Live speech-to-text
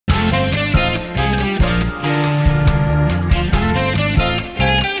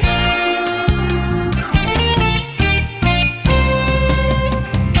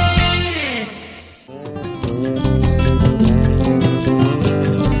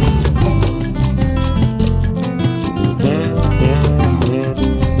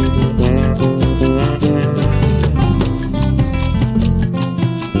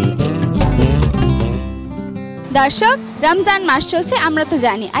দর্শক, রমজান মাস চলছে আমরা তো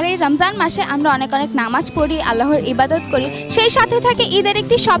জানি, আর এই রমজান মাসে আমরা অনেক অনেক নামাজ পড়ি, আল্লাহর ইবাদত করি, সেই সাথে থাকে ঈদের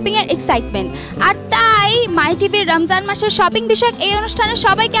একটি শপিং এর এক্সাইটমেন্ট। আর তাই মাই টিভির রমজান মাসের শপিং বিষয়ক এই অনুষ্ঠানে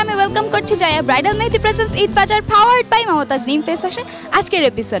সবাইকে আমি ওয়েলকাম করছি জয়া ব্রাইডাল মেহেদি প্রেজেন্টস ঈদ বাজার পাওয়ার্ড বাই মমতাজ নিম ফেস ফ্যাশন। আজকের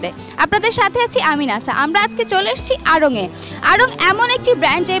এপিসোডে আপনাদের সাথে আছি আমি নাসা। আমরা আজকে চলে এসেছি আড়ংয়ে। আড়ং এমন একটি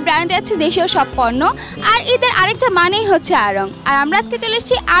ব্র্যান্ড, যে ব্র্যান্ডে আছে দেশীয় সব পণ্য, আর ঈদের আরেকটা মানেই হচ্ছে আড়ং। আর আমরা আজকে চলে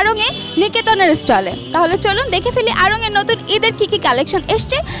এসেছি আড়ংয়ে নিকেতনের স্টলে। তাহলে চলুন দেখে ফেলি আড়ংয়ের নতুন ঈদের কি কি কালেকশন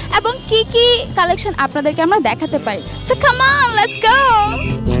এসছে এবং কি কি কালেকশন আপনাদেরকে আমরা দেখাতে পারি। So come on, let's go.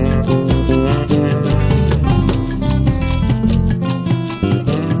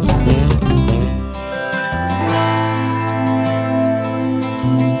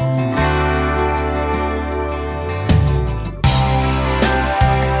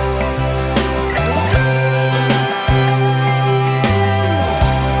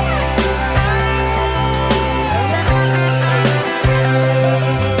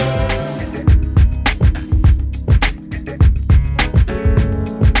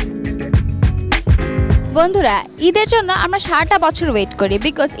 বন্ধুরা, ঈদের জন্য আমরা সারাটা বছর ওয়েট করি,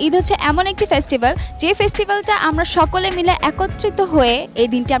 বিকজ ঈদ হচ্ছে এমন একটি ফেস্টিভ্যাল, যে ফেস্টিভ্যালটা আমরা সকলে মিলে একত্রিত হয়ে এই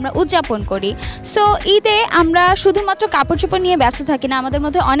দিনটি আমরা উদযাপন করি। সো ঈদে আমরা শুধুমাত্র কাপড় চোপড় নিয়ে ব্যস্ত থাকি না, আমাদের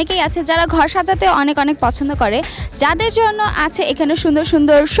মধ্যে অনেকেই আছে যারা ঘর সাজাতে অনেক অনেক পছন্দ করে, যাদের জন্য আছে এখানে সুন্দর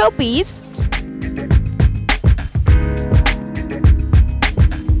সুন্দর শোপিস।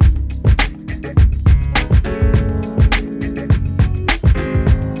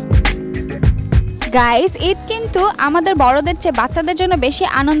 গাইস, ঈদ কিন্তু আমাদের বড়দের চেয়ে বাচ্চাদের জন্য বেশি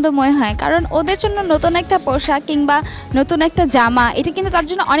আনন্দময় হয়, কারণ ওদের জন্য নতুন একটা পোশাক কিংবা নতুন একটা জামা, এটা কিন্তু তার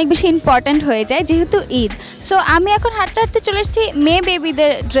জন্য অনেক বেশি ইম্পর্ট্যান্ট হয়ে যায় যেহেতু ঈদ। সো আমি এখন হাঁটতে হাঁটতে চলে এসেছি মেয়ে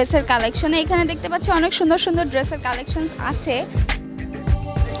বেবিদের ড্রেসের কালেকশনে। এখানে দেখতে পাচ্ছি অনেক সুন্দর সুন্দর ড্রেসের কালেকশন আছে,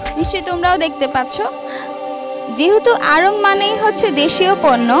 নিশ্চয়ই তোমরাও দেখতে পাচ্ছ। যেহেতু আড়ং মানেই হচ্ছে দেশীয়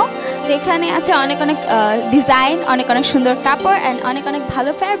পণ্য, যেখানে আছে অনেক অনেক ডিজাইন, অনেক অনেক সুন্দর কাপড় অ্যান্ড অনেক অনেক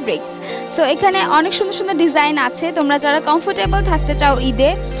ভালো ফ্যাব্রিক্স। সো এখানে অনেক সুন্দর সুন্দর ডিজাইন আছে, তোমরা যারা কমফোর্টেবল থাকতে চাও ঈদে,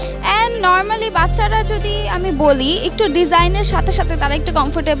 অ্যান্ড নর্মালি বাচ্চারা যদি আমি বলি একটু ডিজাইনের সাথে সাথে তারা একটু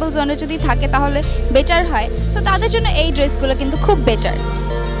কমফোর্টেবল জোনে যদি থাকে তাহলে বেটার হয়। সো তাদের জন্য এই ড্রেসগুলো কিন্তু খুব বেটার।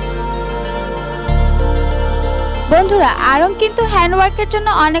 বন্ধুরা, আড়ং কিন্তু হ্যান্ডওয়ার্কের জন্য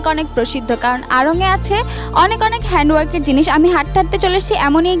অনেক অনেক প্রসিদ্ধ, কারণ আড়ংয়ে আছে অনেক অনেক হ্যান্ডওয়ার্কের জিনিস। আমি হাঁটতে হাঁটতে চলে এসেছি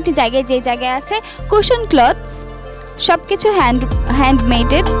এমনই একটি জায়গায়, যে জায়গায় আছে কুশন ক্লথস, সব কিছু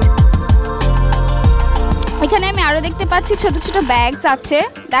হ্যান্ডমেডেড। এখানে আমি আরও দেখতে পাচ্ছি ছোট ছোট ব্যাগস আছে,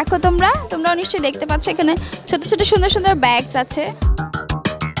 দেখো তোমরাও নিশ্চয়ই দেখতে পাচ্ছ, এখানে ছোট ছোট সুন্দর সুন্দর ব্যাগস আছে।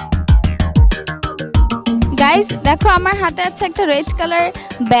 গাইস দেখো, আমার হাতে আছে একটা রেড কালার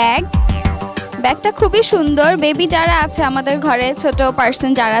ব্যাগ। ব্যাগটা খুবই সুন্দর। বেবি যারা আছে আমাদের ঘরে, ছোট পার্সন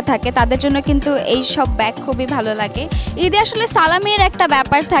যারা থাকে, তাদের জন্য কিন্তু এই সব ব্যাগ খুবই ভালো লাগে। ঈদে আসলে সালামির একটা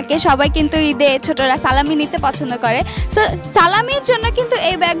ব্যাপার থাকে, সবাই কিন্তু ঈদে ছোটরা সালামি নিতে পছন্দ করে। সো সালামির জন্য কিন্তু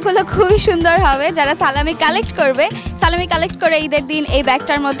এই ব্যাগগুলো খুবই সুন্দর হবে। যারা সালামি কালেক্ট করবে, সালামি কালেক্ট করে ঈদের দিন এই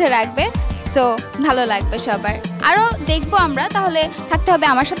ব্যাগটার মধ্যে রাখবে। সো ভালো লাগবে সবার। আরও দেখবো আমরা, তাহলে থাকতে হবে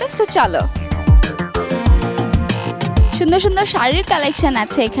আমার সাথে। সো চলো। সুন্দর সুন্দর শাড়ির কালেকশন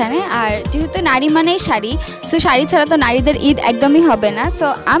আছে এখানে, আর যেহেতু নারী মানেই শাড়ি, সো শাড়ি ছাড়া তো নারীদের ঈদ একদমই হবে না। সো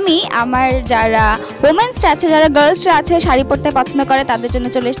আমি আমার যারা ওমেন্সরা আছে, যারা গার্লসরা আছে শাড়ি পরতে পছন্দ করে, তাদের জন্য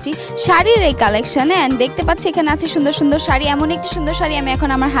চলে এসেছি শাড়ির এই কালেকশনে। অ্যান্ড দেখতে পাচ্ছি এখানে আছে সুন্দর সুন্দর শাড়ি। এমন একটি সুন্দর শাড়ি আমি এখন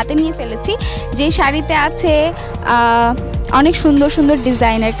আমার হাতে নিয়ে ফেলেছি, যে শাড়িতে আছে অনেক সুন্দর সুন্দর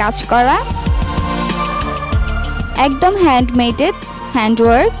ডিজাইনের কাজ করা, একদম হ্যান্ডমেডেড,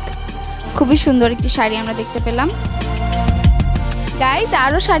 হ্যান্ডওয়ার্ক। খুবই সুন্দর একটি শাড়ি আমরা দেখতে পেলাম। গাইজ,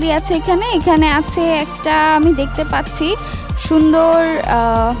 আরও শাড়ি আছে এখানে আছে একটা, আমি দেখতে পাচ্ছি সুন্দর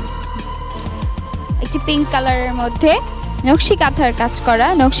একটি পিঙ্ক কালারের মধ্যে নকশি কাঁথার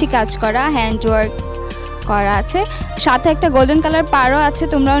কাজ করা হ্যান্ডওয়ার্ক করা আছে, সাথে একটা গোল্ডেন কালার পাড়ও আছে,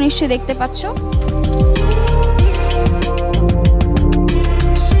 তোমরাও নিশ্চয়ই দেখতে পাচ্ছ।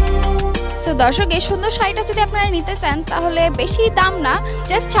 সো দর্শক, এই সুন্দর শাড়িটা যদি আপনারা নিতে চান তাহলে বেশি দাম না,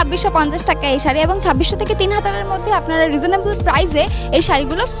 জাস্ট 2650 টাকা এই শাড়ি, এবং 2600 থেকে 3000-এর মধ্যে আপনারা রিজনেবল প্রাইসে এই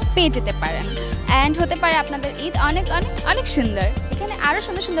শাড়িগুলো পেয়ে যেতে পারেন। অ্যান্ড হতে পারে আপনাদের ঈদ অনেক অনেক অনেক সুন্দর। এখানে আরও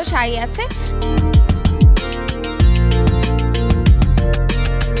সুন্দর সুন্দর শাড়ি আছে।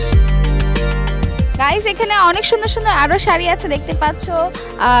 গাইজ, এখানে অনেক সুন্দর সুন্দর আরও শাড়ি আছে, দেখতে পাচ্ছ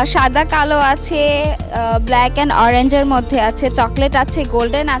সাদা কালো আছে, ব্ল্যাক অ্যান্ড অরেঞ্জের মধ্যে আছে, চকলেট আছে,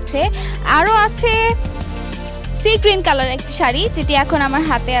 গোল্ডেন আছে, আরও আছে সি গ্রিন কালার একটি শাড়ি, যেটি এখন আমার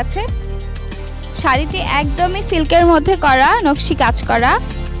হাতে আছে। শাড়িটি একদমই সিল্কের মধ্যে করা, নকশি কাজ করা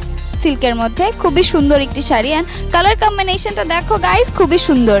সিল্কের মধ্যে, খুবই সুন্দর একটি শাড়ি। অ্যান্ড কালার কম্বিনেশনটা দেখো গাইস, খুবই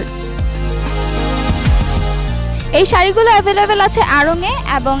সুন্দর। এই শাড়িগুলো অ্যাভেলেবেল আছে আড়ংয়ে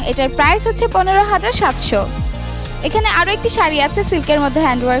এবং এটার প্রাইস হচ্ছে 15,700। এখানে আরও একটি শাড়ি আছে সিল্কের মধ্যে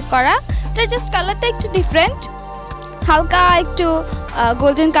হ্যান্ডওয়ার্ক করা, এটার জাস্ট কালারটা একটু ডিফারেন্ট, হালকা একটু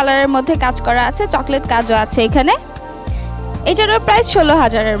গোল্ডেন কালারের মধ্যে কাজ করা আছে, চকলেট কাজও আছে এখানে। এটারও প্রাইস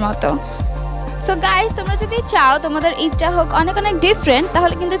 16,000-এর মতো। সো গাইস, তোমরা যদি চাও তোমাদের ঈদটা হোক অনেক অনেক ডিফারেন্ট,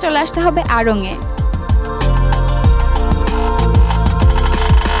 তাহলে কিন্তু চলে আসতে হবে আড়ংয়ে।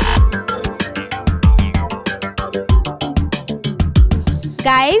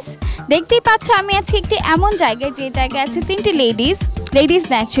 গাইস, দেখতেই পাচ্ছ আমি আছি একটি এমন জায়গায় যে জায়গায় আছে 3টি লেডিস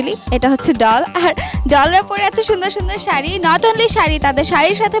না অ্যাকচুয়ালি এটা হচ্ছে ডল, আর ডলরা পরে আছে সুন্দর সুন্দর শাড়ি। নট অনলি শাড়ি, তাদের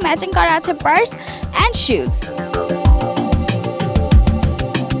শাড়ির সাথে ম্যাচিং করা আছে পার্স অ্যান্ড শুজ।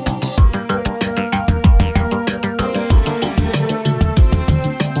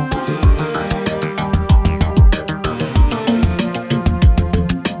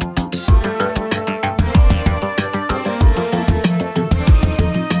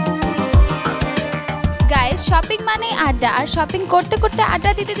 শপিং মানে আড্ডা, আর শপিং করতে করতে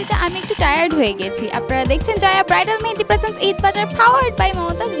আড্ডা দিতে দিতে আমি একটু টায়ার্ড হয়ে গেছি। আপনারা দেখছেন জয়া ব্রাইডাল মেহেদি প্রেজেন্টস ঈদ বাজার পাওয়ার্ড বাই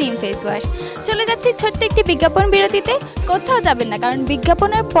মমতাজ নিম ফেস ওয়াশ। চলে যাচ্ছি ছোট্ট একটি বিজ্ঞাপন বিরতিতে, কোথাও যাবেন না, কারণ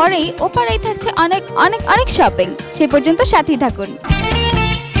বিজ্ঞাপনের পরেই ওপারেই থাকছে অনেক অনেক অনেক শপিং। সেই পর্যন্ত সাথেই থাকুন।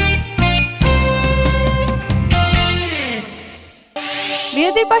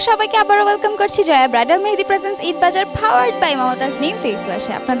 বিরতির পর সবাইকে আবারও ওয়েলকাম করছি জয়া ব্রাইডাল মেহেদি প্রেজেন্টস ঈদ বাজার পাওয়ার্ড বাই মমতাজ নিম ফেস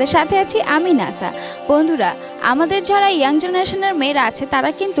ওয়াশে। আপনাদের সাথে আছি আমি নাসা। বন্ধুরা, আমাদের যারা ইয়াং জেনারেশনের মেয়েরা আছে তারা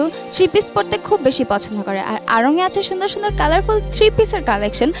কিন্তু 3 পিস পরতে খুব বেশি পছন্দ করে, আর আড়ংয়ে আছে সুন্দর সুন্দর কালারফুল 3 পিসের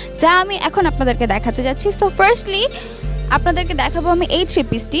কালেকশন, যা আমি এখন আপনাদেরকে দেখাতে যাচ্ছি। সো ফার্স্টলি আপনাদেরকে দেখাবো আমি এই 3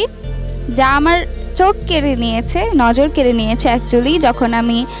 পিসটি, যা আমার চোখ কেড়ে নিয়েছে, নজর কেড়ে নিয়েছে অ্যাকচুয়ালি। যখন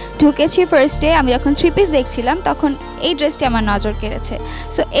আমি ঢুকেছি ফার্স্টে, আমি যখন 3 পিস দেখছিলাম তখন এই ড্রেসটি আমার নজর কেড়েছে।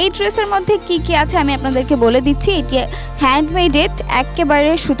 সো এই ড্রেসের মধ্যে কি কি আছে আমি আপনাদেরকে বলে দিচ্ছি। এটি হ্যান্ডমেডেড,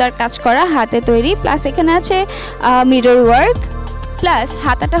 একেবারে সুতার কাজ করা, হাতে তৈরি, প্লাস এখানে আছে মিরর ওয়ার্ক, প্লাস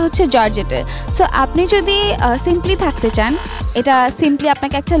হাতাটা হচ্ছে জর্জেটের। সো আপনি যদি সিম্পলি থাকতে চান, এটা সিম্পলি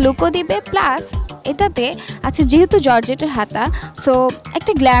আপনাকে একটা লুকও দিবে, প্লাস এটাতে আছে যেহেতু জর্জেটের হাতা, সো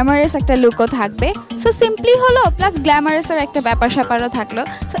একটা গ্ল্যামারাস একটা লুকও থাকবে। সো সিম্পলি হলো, প্লাস গ্ল্যামারাসের একটা ব্যাপার স্যাপারও থাকলো।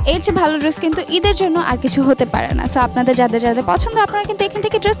 সো এর যে ভালো ড্রেস কিন্তু ঈদের জন্য আর কিছু হতে পারে না। সো আপনাদের যাদের যাদের পছন্দ আপনারা কিন্তু এখান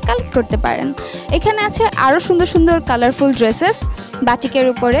থেকে ড্রেস কালেক্ট করতে পারেন। এখানে আছে আরও সুন্দর সুন্দর কালারফুল ড্রেসেস বাটিকের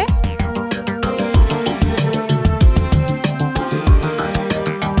উপরে।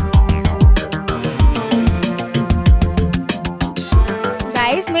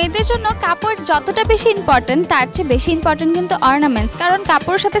 মেয়েদের জন্য কাপড় যতটা বেশি ইম্পর্টেন্ট, তার চেয়ে বেশি ইম্পর্টেন্ট কিন্তু অর্নামেন্টস। কারণ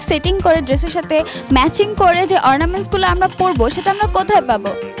কাপড়ের সাথে সেটিং করে, ড্রেসের সাথে ম্যাচিং করে যে অর্নামেন্টসগুলো আমরা পরবো সেটা আমরা কোথায়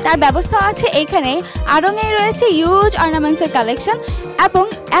পাবো, তার ব্যবস্থা আছে এইখানে। আড়ংয়ে রয়েছে ইউজ অর্নামেন্টসের কালেকশন, এবং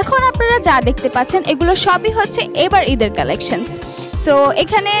এখন আপনারা যা দেখতে পাচ্ছেন এগুলো সবই হচ্ছে এবার ঈদের কালেকশনস। সো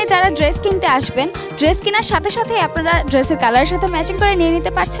এখানে যারা ড্রেস কিনতে আসবেন, ড্রেস কেনার সাথে সাথে আপনারা ড্রেসের কালারের সাথে ম্যাচিং করে নিয়ে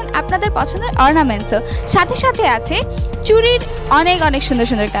নিতে পারছেন আপনাদের পছন্দের অর্নামেন্টসও। সাথে সাথে আছে চুড়ির অনেক অনেক সুন্দর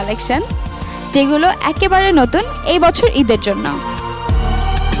সুন্দর কালেকশন, যেগুলো একেবারে নতুন এই বছর ঈদের জন্য।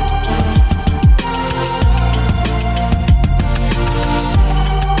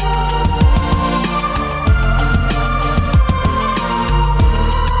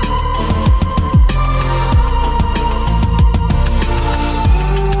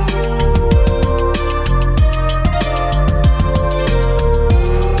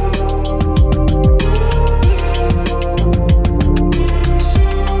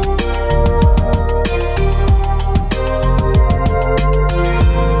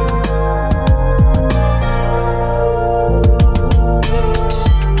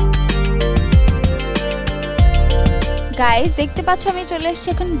 গাইস, দেখতে পাচ্ছ আমি চলে এসেছি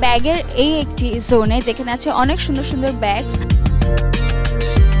এখন ব্যাগের এই একটি জোনে, যেখানে আছে অনেক সুন্দর সুন্দর ব্যাগ।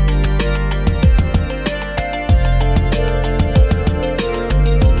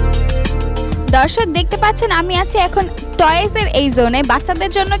 দর্শক দেখতে পাচ্ছেন আমি আছি এখন টয়েসের এই জোনে।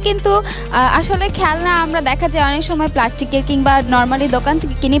 বাচ্চাদের জন্য কিন্তু আসলে খেলনা আমরা দেখা যায় অনেক সময় প্লাস্টিকের কিংবা নর্মালি দোকান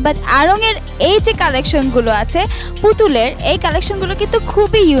থেকে কিনি, বাট আড়ংয়ের এই যে কালেকশনগুলো আছে পুতুলের, এই কালেকশনগুলো কিন্তু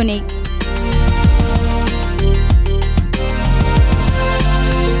খুবই ইউনিক।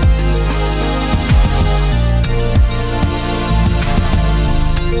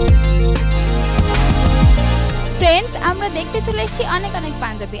 ফ্রেন্ডস, আমরা দেখতে চলে এসেছি অনেক অনেক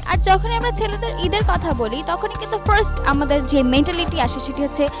পাঞ্জাবি। আর যখনই আমরা ছেলেদের ঈদের কথা বলি তখনই কিন্তু ফার্স্ট আমাদের যে মেন্টালিটি আসে সেটি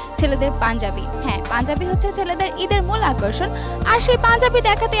হচ্ছে ছেলেদের পাঞ্জাবি। হ্যাঁ, পাঞ্জাবি হচ্ছে ছেলেদের ঈদের মূল আকর্ষণ। আর সেই পাঞ্জাবি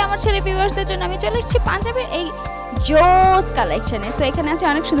দেখাতে আমার ছেলে ভিউয়ার্সদের জন্য আমি চলে এসেছি পাঞ্জাবির এই জোস কালেকশনে। সো এখানে আছে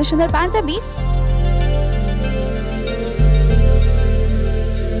অনেক সুন্দর সুন্দর পাঞ্জাবি।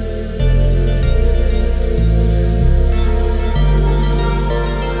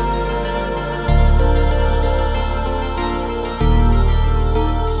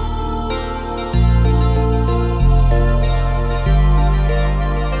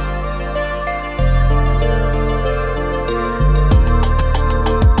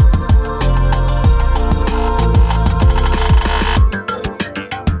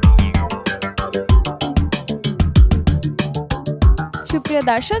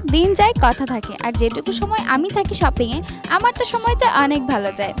 দর্শক দিন যায় কথা থাকে আর যেটুকু সময় আমি থাকি শপিংয়ে আমার তো সময়টা অনেক ভালো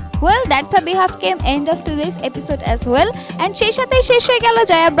যায় well that's a বিহাভ came end of today's episode as well and সেই সাথেই শেষ হয়ে গেল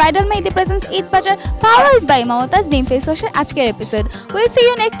জয়া ব্রাইডাল মেহেদি প্রেজেন্স ঈদ বাজার পাওয়ার্ড বাই মমতাজ ডিম ফেস ওয়াশের আজকের episode will see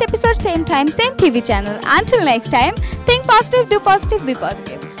you next episode same time same TV channel until next time think positive do positive B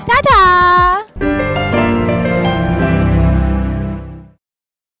positive tata